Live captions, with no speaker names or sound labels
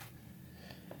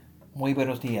Muy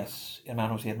buenos días,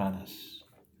 hermanos y hermanas.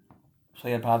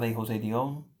 Soy el Padre José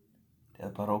Dion, de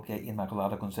la Parroquia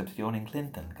Inmaculada Concepción en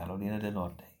Clinton, Carolina del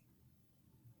Norte.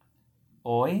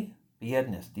 Hoy,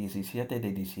 viernes 17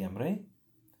 de diciembre,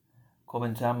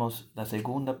 comenzamos la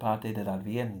segunda parte del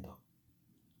Adviento.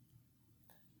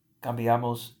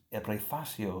 Cambiamos el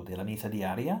prefacio de la misa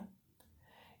diaria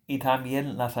y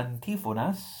también las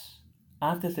antífonas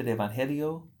antes del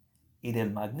Evangelio y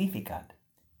del Magnificat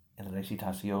en la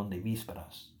recitación de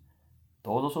vísperas,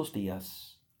 todos los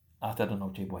días hasta la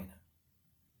Nochebuena.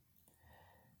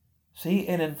 Si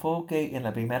el enfoque en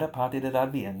la primera parte del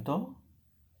Adviento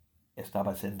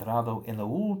estaba centrado en la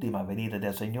última venida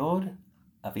del Señor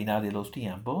a final de los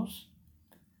tiempos,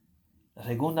 la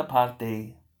segunda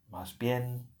parte más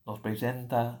bien nos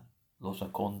presenta los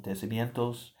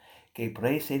acontecimientos que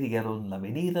precedieron la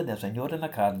venida del Señor en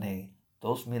la carne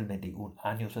 2021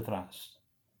 años atrás.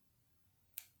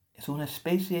 Es una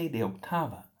especie de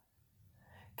octava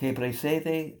que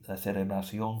precede la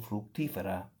celebración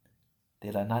fructífera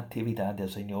de la Natividad del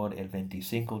Señor el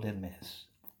 25 del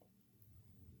mes.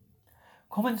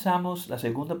 Comenzamos la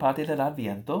segunda parte del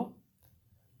Adviento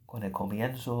con el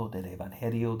comienzo del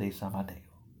Evangelio de San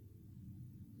Mateo.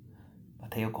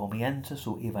 Mateo comienza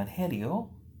su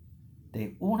Evangelio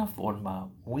de una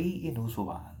forma muy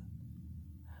inusual,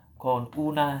 con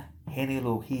una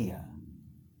genealogía,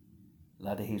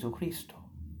 la de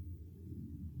Jesucristo.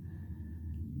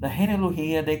 La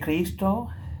genealogía de Cristo,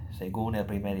 según el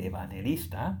primer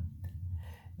evangelista,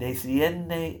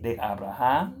 desciende de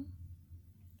Abraham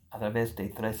a través de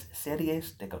 3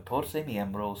 series de 14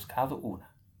 miembros cada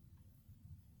una.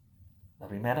 La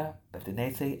primera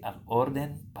pertenece al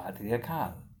orden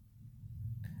patriarcal,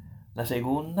 la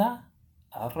segunda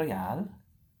al real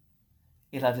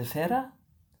y la tercera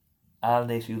al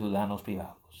de ciudadanos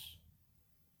privados.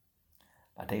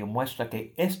 Mateo muestra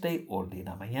que este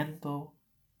ordenamiento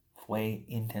fue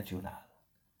intencional.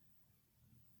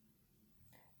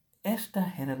 Esta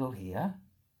genealogía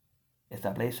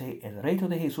establece el reto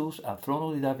de Jesús al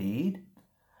trono de David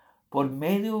por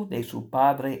medio de su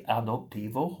padre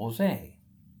adoptivo José.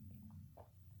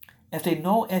 Este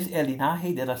no es el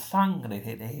linaje de la sangre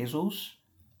de Jesús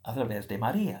a través de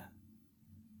María,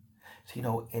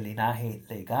 sino el linaje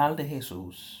legal de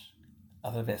Jesús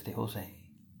a través de José.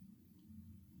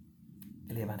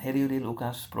 El Evangelio de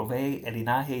Lucas provee el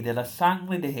linaje de la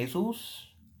sangre de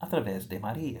Jesús a través de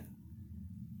María.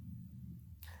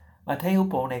 Mateo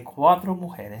pone 4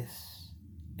 mujeres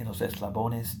en los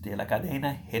eslabones de la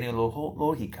cadena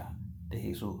genealógica de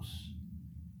Jesús: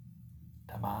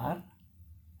 Tamar,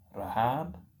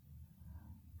 Rahab,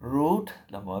 Ruth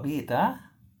la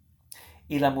moabita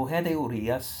y la mujer de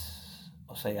Urías,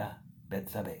 o sea,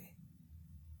 Betsabé.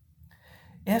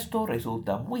 Esto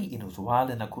resulta muy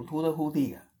inusual en la cultura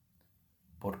judía,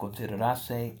 por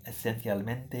considerarse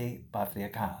esencialmente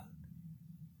patriarcal.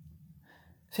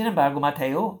 Sin embargo,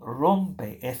 Mateo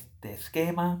rompe este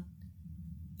esquema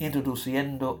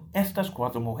introduciendo estas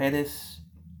 4 mujeres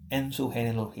en su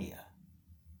genealogía.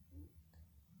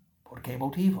 ¿Por qué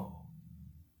motivo?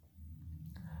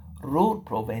 Ruth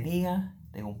provenía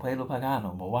de un pueblo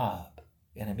pagano, Moab,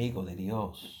 enemigo de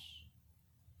Dios.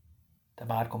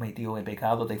 Tamar cometió el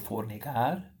pecado de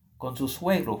fornicar con su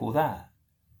suegro Judá,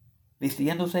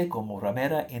 vistiéndose como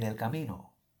ramera en el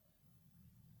camino.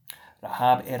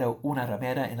 Rahab era una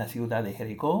ramera en la ciudad de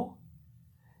Jericó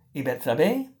y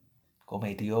Betsabé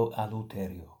cometió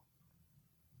adulterio.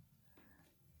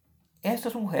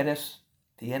 Estas mujeres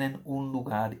tienen un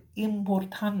lugar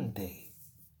importante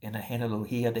en la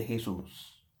genealogía de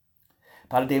Jesús,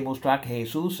 para demostrar que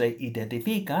Jesús se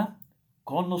identifica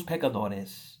con los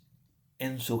pecadores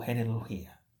en su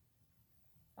genealogía,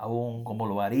 aun como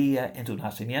lo haría en su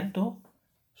nacimiento,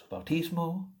 su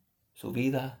bautismo, su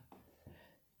vida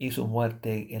y su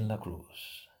muerte en la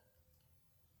cruz.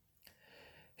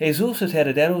 Jesús es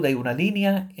heredero de una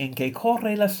línea en que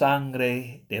corre la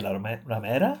sangre de la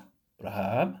ramera,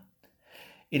 Rahab,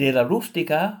 y de la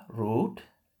rústica, Ruth.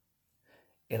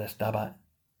 Él estaba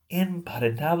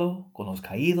emparentado con los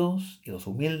caídos y los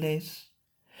humildes,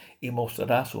 y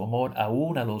mostrará su amor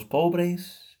aún a los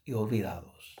pobres y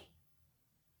olvidados.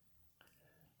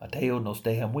 Mateo nos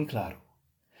deja muy claro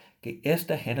que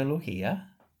esta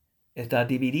genealogía está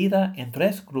dividida en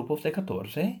 3 grupos de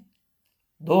 14,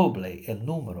 doble el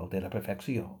número de la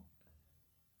perfección.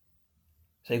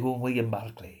 Según William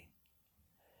Barclay,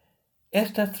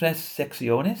 estas 3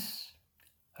 secciones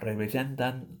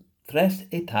representan 3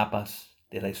 etapas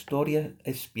de la historia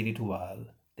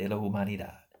espiritual de la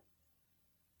humanidad.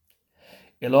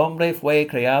 El hombre fue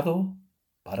creado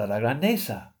para la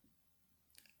grandeza,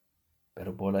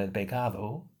 pero por el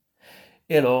pecado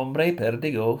el hombre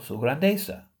perdió su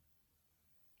grandeza.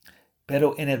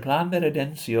 Pero en el plan de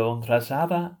redención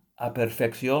trazada a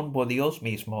perfección por Dios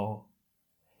mismo,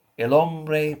 el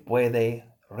hombre puede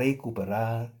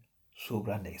recuperar su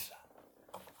grandeza.